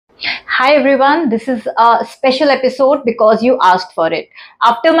Hi everyone, this is a special episode because you asked for it.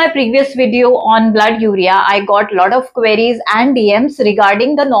 After my previous video on blood urea, I got a lot of queries and DMs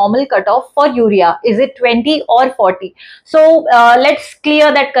regarding the normal cutoff for urea. Is it 20 or 40? So let's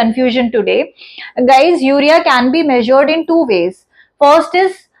clear that confusion today. Guys, urea can be measured in two ways. First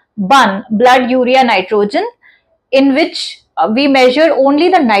is BUN, blood urea nitrogen, in which we measure only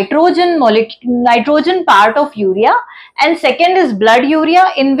the nitrogen part of urea, and second is blood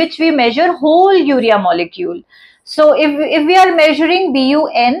urea, in which we measure whole urea molecule. So if we are measuring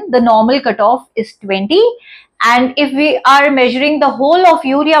BUN, the normal cutoff is 20, and if we are measuring the whole of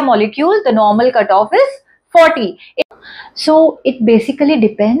urea molecule, the normal cutoff is 40. So it basically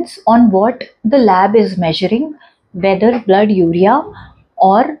depends on what the lab is measuring, whether blood urea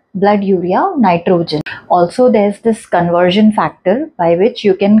or blood urea nitrogen. Also, there's this conversion factor by which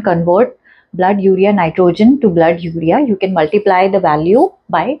you can convert blood urea nitrogen to blood urea. You can multiply the value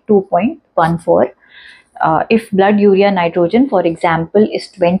by 2.14. If blood urea nitrogen, for example,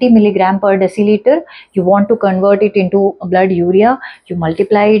 is 20 milligram per deciliter, you want to convert it into blood urea, you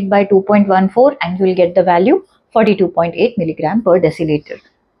multiply it by 2.14 and you will get the value 42.8 milligram per deciliter.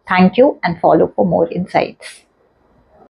 Thank you and follow for more insights.